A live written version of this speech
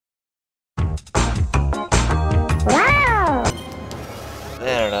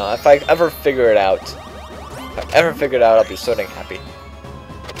If I ever figure it out, I'll be so dang happy.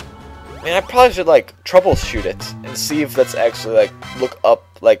 I mean, I probably should, like, troubleshoot it and see if that's actually, like, look up,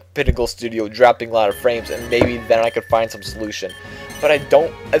 like, Pinnacle Studio dropping a lot of frames, and maybe then I could find some solution. But I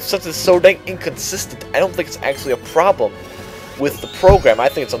don't, since it's so dang inconsistent, I don't think it's actually a problem with the program. I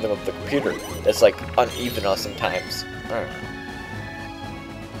think it's something with the computer that's, like, uneven sometimes. I don't know.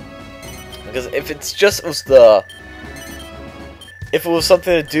 Because if it's just if it was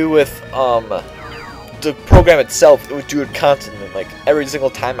something to do with, the program itself, it would do it constantly. Like, every single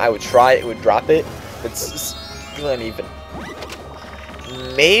time I would try, it would drop it. It's really uneven.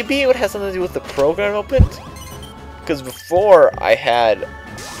 Maybe it would have something to do with the program opened? Because before I had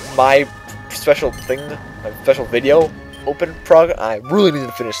my special thing, my special video open program, I really needed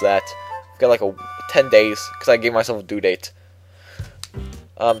to finish that. I've got like 10 days, because I gave myself a due date.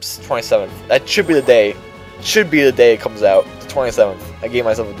 27th. That should be the day. Should be the day it comes out. The 27th. I gave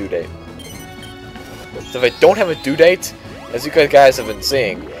myself a due date. So if I don't have a due date, as you guys have been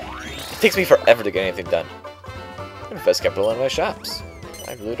seeing, it takes me forever to get anything done. I'm invest capital in my shops.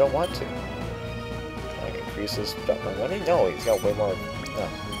 I really don't want to. Can I increase his my money? No, he's got way more.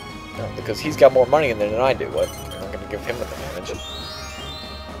 No, because he's got more money than I do. What? I'm not gonna give him the advantage.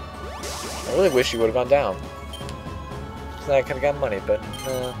 I really wish he would have gone down. So I could have got money, but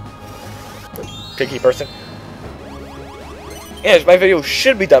picky person. Yeah, my video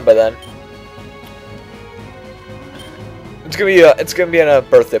should be done by then. It's gonna be a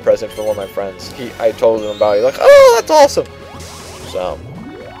birthday present for one of my friends. I told him about it. Like, oh, that's awesome. So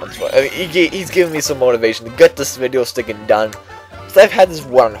that's what I mean, he's giving me some motivation to get this video sticking done. So I've had this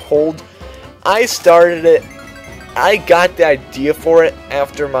one on hold. I started it. I got the idea for it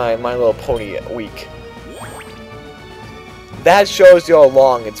after my My Little Pony week. That shows you how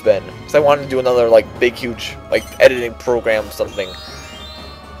long it's been. Because I wanted to do another like big, huge like editing program or something.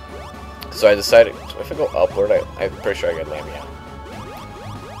 So I decided, if I go upward, I'm pretty sure I get Lamia.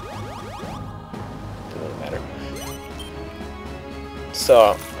 Doesn't matter.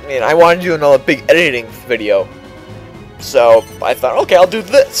 So, I mean, I wanted to do another big editing video. So, I thought, okay, I'll do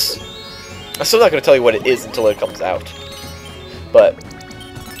this. I'm still not going to tell you what it is until it comes out. But,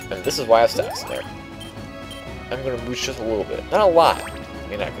 and this is why I have stacks in there. I'm going to mooch just a little bit. Not a lot. I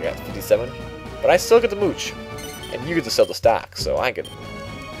mean, I got 57. But I still get the mooch. And you get to sell the stock, so I get...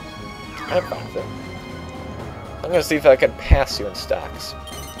 I'm fine with it. I'm gonna see if I can pass you in stacks.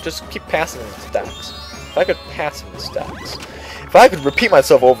 Just keep passing in stacks. If I could pass in stacks. If I could repeat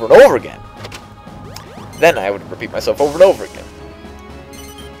myself over and over again, then I would repeat myself over and over again.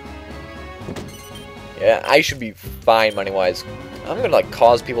 Yeah, I should be fine money-wise. I'm gonna like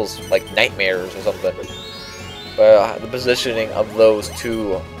cause people's like nightmares or something. But the positioning of those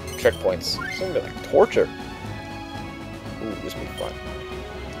two checkpoints. It's gonna be like torture. Ooh, this will be fun.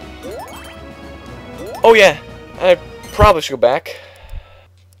 Oh yeah, I probably should go back.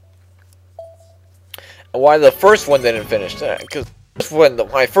 Why the first one didn't finish? Because when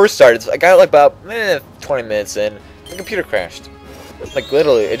I first started, I got like about 20 minutes in, the computer crashed. Like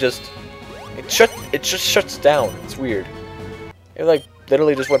literally, it just shuts down. It's weird. It like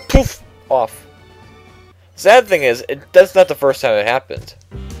literally just went poof off. Sad thing is, that's not the first time it happened.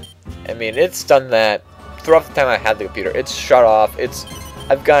 I mean, it's done that throughout the time I had the computer. It's shut off.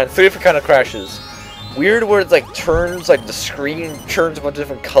 I've gotten 3 different kind of crashes. Weird where it like turns, like the screen turns a bunch of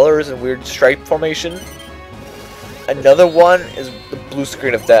different colors and weird stripe formation. Another one is the blue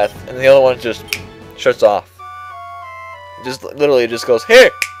screen of death, and the other one just shuts off. Just literally just goes, hey,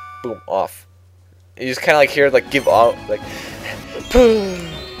 boom, off. You just kind of like hear it like give out, like, boom,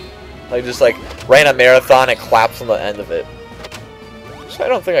 like just like ran a marathon and collapsed on the end of it. So I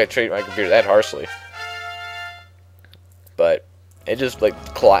don't think I treat my computer that harshly, but. It just like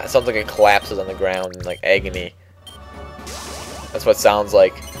sounds like it collapses on the ground in like agony. That's what it sounds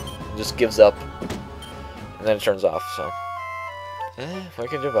like. It just gives up, and then it turns off. So, what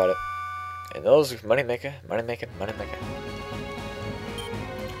can you do about it? And those money maker. You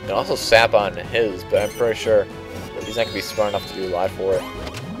can also sap on his, but I'm pretty sure he's not gonna be smart enough to do a lot for it.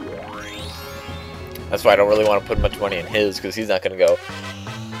 That's why I don't really want to put much money in his, because he's not gonna go.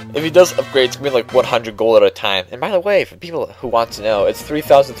 If he does upgrade, it's going to be like 100 gold at a time. And by the way, for people who want to know, it's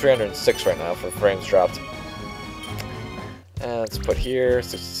 3,306 right now for frames dropped. And let's put here,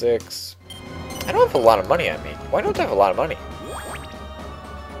 66. I don't have a lot of money on me. Why don't I have a lot of money?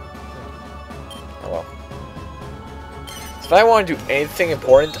 Oh well. So if I want to do anything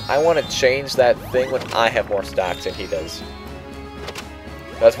important, I want to change that thing when I have more stocks than he does.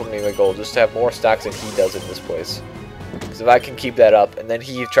 That's what my goal, just to have more stocks than he does in this place. Because Because if I can keep that up, and then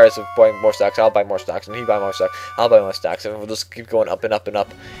he tries to buy more stocks, I'll buy more stocks, and he buy more stocks, I'll buy more stocks, and we'll just keep going up and up and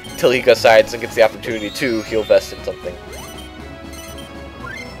up until he decides and gets the opportunity to, he'll invest in something.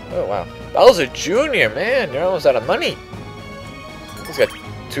 Oh wow, Bowser Jr., man, you're almost out of money. He's got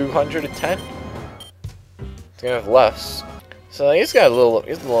 210. He's gonna have less. So he's got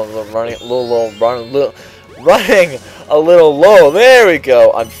he's running a little low. There we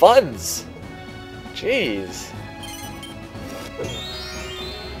go on funds. Jeez.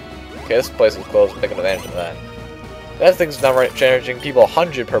 Okay, this place is closed. I'm taking advantage of that. That thing's not charging people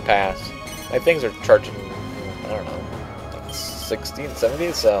 100 per pass. My things are charging, I don't know, like 60 and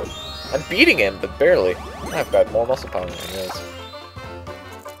 70. So I'm beating him, but barely. I've got more muscle power than he is.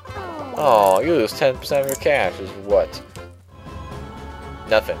 Oh, you lose 10% of your cash. Is what?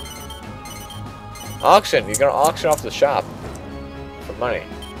 Nothing. Auction. You're gonna auction off the shop for money.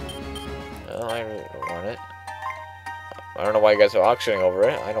 No, I really don't want it. I don't know why you guys are auctioning over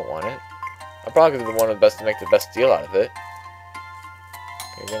it. I don't want it. I'm probably gonna be the one of the best to make the best deal out of it.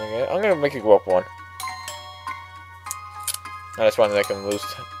 I'm gonna make you go up one. I just want to make him lose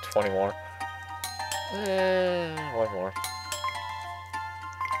 20 more. One more.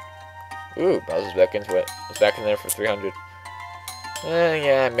 Ooh, Bowser's back into it. I was back in there for 300.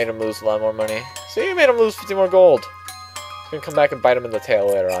 Yeah, I made him lose a lot more money. See, you made him lose 50 more gold. He's gonna come back and bite him in the tail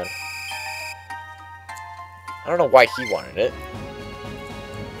later on. I don't know why he wanted it.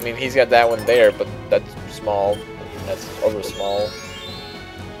 I mean, he's got that one there, but that's small. That's over small.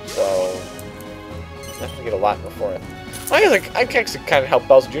 So, I'm gonna get a lot before it. I guess I can actually kind of help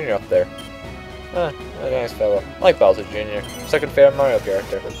Bowser Jr. up there. A nice fellow. I like Bowser Jr. Second favorite Mario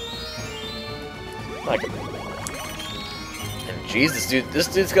character. I like him. And jeez, this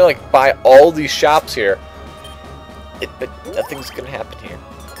dude's gonna like buy all these shops here. But nothing's gonna happen here.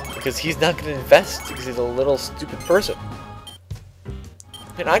 Because he's not gonna invest, because he's a little stupid person.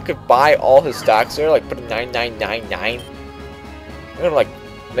 And I could buy all his stocks there, like put a 9999. I'm gonna like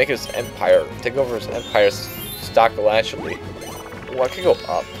make his empire, take over his empire's stock eventually. Oh, I could go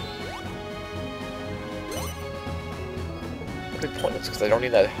up. Good point, because I don't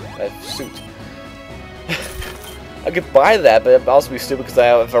need that suit. I could buy that, but it'd also be stupid because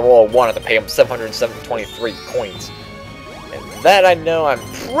if I roll a 1, I have to pay him 723 coins. And that I know I'm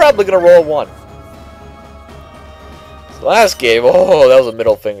probably gonna roll a 1. So last game, oh, that was a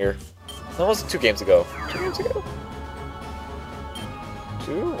middle finger. That was 2 games ago. 2 games ago?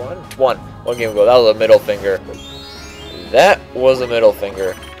 2? 1? 1. 1 game ago, that was a middle finger. That was a middle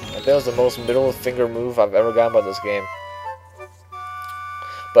finger. I think that was the most middle finger move I've ever gotten by this game.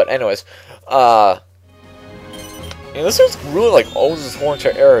 But anyways, and this is really like owns this whole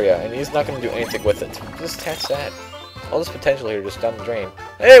entire area, and he's not going to do anything with it. Just attach that. All this potential here just down the drain.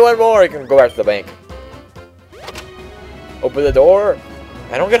 Hey, one more! You can go back to the bank. Open the door.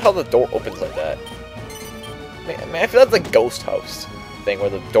 I don't get how the door opens like that. Man, I feel like the ghost house thing where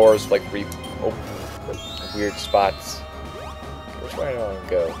the doors like open weird spots. Which way do I want to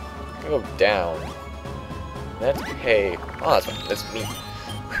go? I'm gonna go down. That's hay. Oh, that's fine. That's me.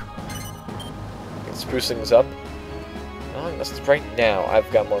 Can spruce things up. Oh, that's right now. I've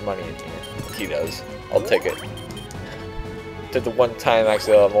got more money in here. He does. I'll take it. Did the one time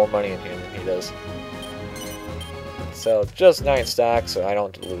actually I'll have more money in here than he does. So just 9 stocks, so I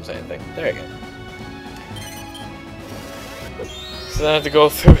don't have to lose anything. There you go. So then I have to go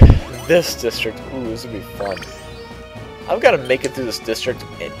through this district. Ooh, this would be fun. I've got to make it through this district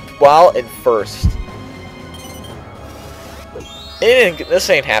while in first. This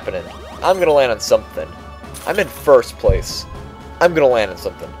ain't happening. I'm gonna land on something. I'm in first place. I'm gonna land on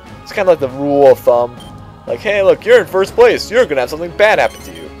something. It's kind of like the rule of thumb. Like, hey, look, you're in first place. You're gonna have something bad happen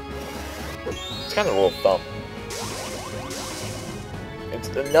to you. It's kind of the rule of thumb.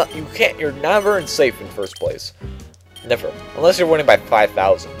 You're never safe in first place. Never. Unless you're winning by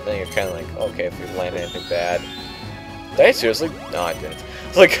 5,000. Then you're kind of like, okay, if you land anything bad. Did I seriously? No, I didn't.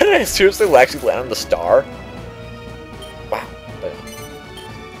 It's like, could I seriously actually land on the star? Wow. But,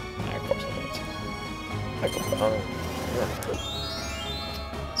 of course I didn't.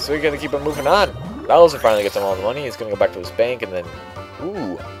 So we gotta keep on moving on. Bowser finally gets him all the money. He's gonna go back to his bank and then,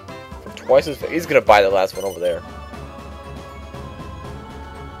 ooh, for twice his. He's gonna buy the last one over there.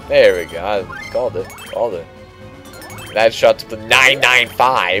 There we go. I called it. Called it. That shot to the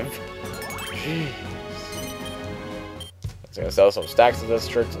 995. Jeez. It's gonna sell some stacks of this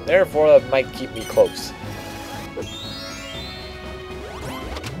district, and therefore that might keep me close.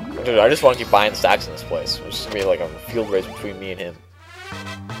 Dude, I just want to keep buying stacks in this place. It's just gonna be like a field race between me and him.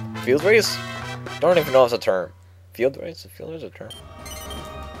 Field race? Don't even know if it's a term. Field race? Field race is a term.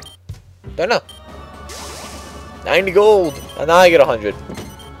 Don't know. 90 gold! And now I get 100.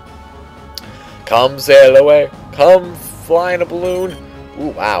 Come sail away. Come fly in a balloon. Ooh,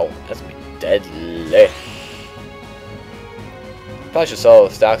 wow. That's gonna be deadly. Probably should sell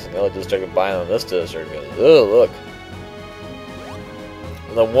the stocks in the other district and buy them in this district. Oh, look.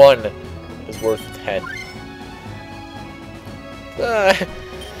 And the 1 is worth 10. I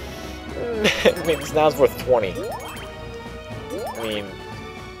mean, now it's worth 20. I mean,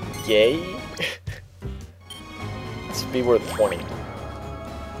 yay? This would be worth 20.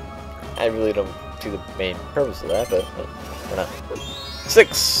 I really don't see the main purpose of that, but why not?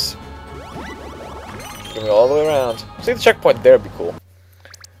 6! Give me all the way around. See the checkpoint there would be cool.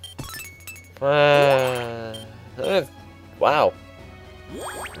 Wow.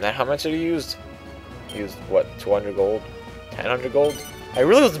 Now how much did he use? He used, what, 200 gold? 1,000 gold? I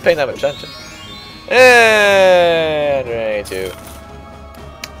really wasn't paying that much attention. And 182.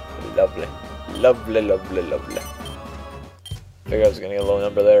 Lovely. Lovely, lovely, lovely. Figured I was gonna get a low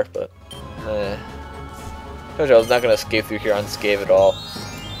number there, but told you I was not gonna escape through here unscathed at all.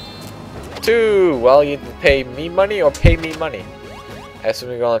 2! Well, you either pay me money or pay me money. I assume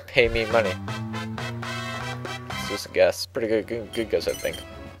you're gonna pay me money. It's just a guess. Pretty good guess, I think.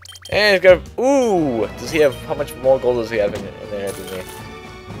 And he's got a, ooh! Does he have, how much more gold does he have in there than me? I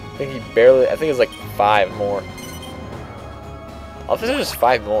think he barely, I think it's like 5 more. I think there's just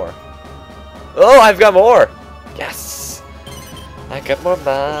 5 more. Oh, I've got more! Yes! I got more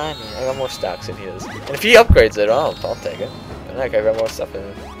money. I got more stocks in his. And if he upgrades it, I'll take it. And I got more stuff in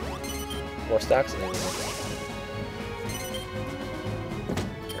it. More stocks in it.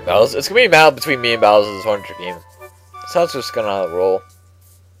 It's gonna be a battle between me and Bowser's Hornet game. So it's just gonna roll.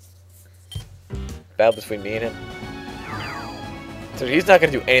 Battle between me and him. So he's not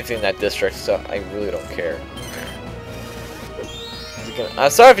gonna do anything in that district, so I really don't care.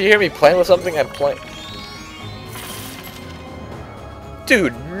 I'm sorry if you hear me playing with something. I'm playing.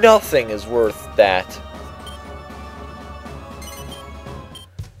 Dude, nothing is worth that.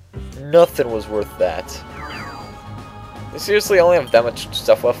 Nothing was worth that. You seriously only have that much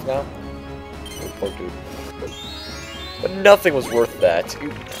stuff left now? Oh, poor dude. But nothing was worth that.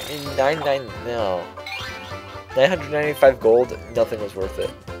 995 gold, nothing was worth it.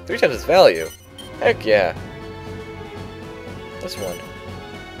 3 times its value. Heck yeah. This one.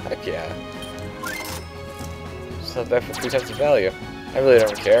 Heck yeah. It's not bad for 3 times the value. I really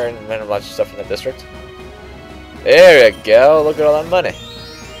don't care, and then a bunch of stuff in the district. There you go, look at all that money.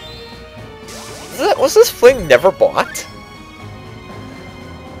 Was this fling never bought?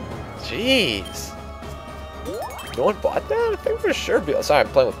 Jeez. No one bought that? I think for sure. Sorry,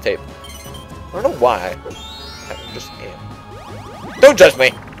 I'm playing with tape. I don't know why. I just am. Don't judge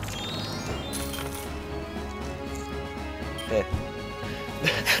me! I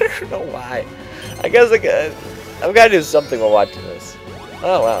don't know why. I guess I've got to do something while watching this.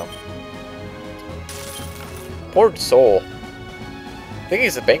 Oh, wow. Poor soul. I think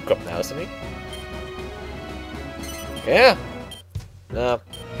he's a bankrupt now, isn't he? Yeah. No,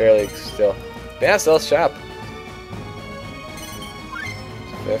 barely still. Yeah, sells shop.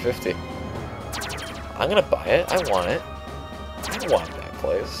 50. I'm gonna buy it. I want it. I want that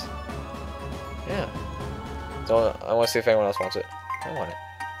place. Yeah. I want to see if anyone else wants it. I want it.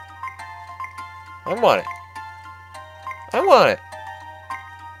 I want it. I want it.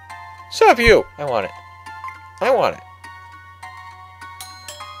 Shut up, you! I want it. I want it.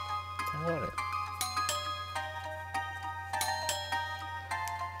 I want it.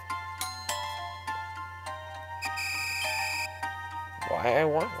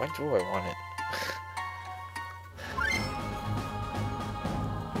 Why do I want it?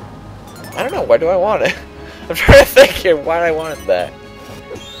 I don't know, why do I want it? I'm trying to think here why I wanted that.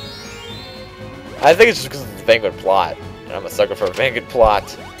 I think it's just because of the Vanguard plot. And I'm a sucker for a Vanguard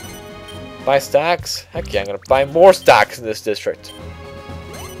plot. Buy stocks? Heck yeah, I'm gonna buy more stocks in this district.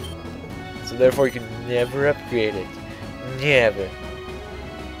 So therefore you can never upgrade it. Never.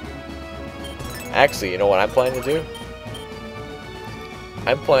 Actually, you know what I'm planning to do?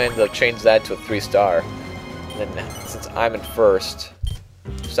 I'm planning to change that to a 3-star. And then, since I'm in first,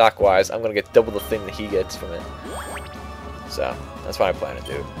 stock-wise, I'm gonna get double the thing that he gets from it. So, that's what I plan to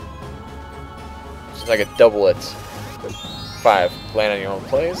do. Since I could double it. 5. Land on your own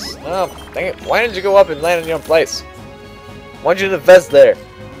place. Oh, dang it. Why didn't you go up and land on your own place? Why didn't you invest there?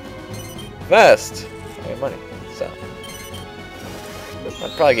 Invest! I get money. So. I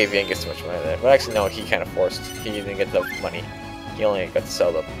probably gave Yankees too much money there. But actually, no, he kind of forced. He didn't get the money. He only got to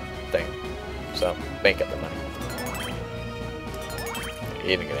sell the thing. So, bank got the money. He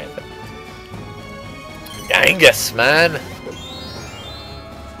didn't get anything. Angus, man!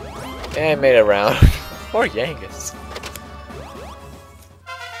 Yeah, I made it around. Poor Yangus.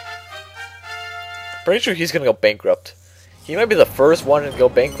 Pretty sure he's gonna go bankrupt. He might be the first one to go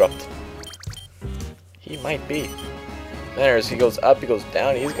bankrupt. He might be. Matters, he goes up, he goes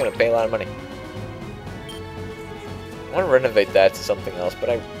down, he's gonna pay a lot of money. I want to renovate that to something else, but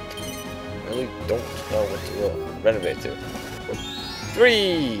I really don't know what to renovate to.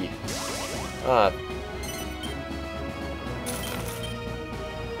 3! I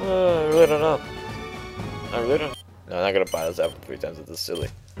really don't know. I really don't. No, I'm not gonna buy this apple 3 times. It's silly.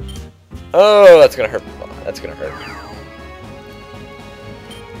 Oh, that's gonna hurt. That's gonna hurt.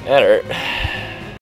 That hurt.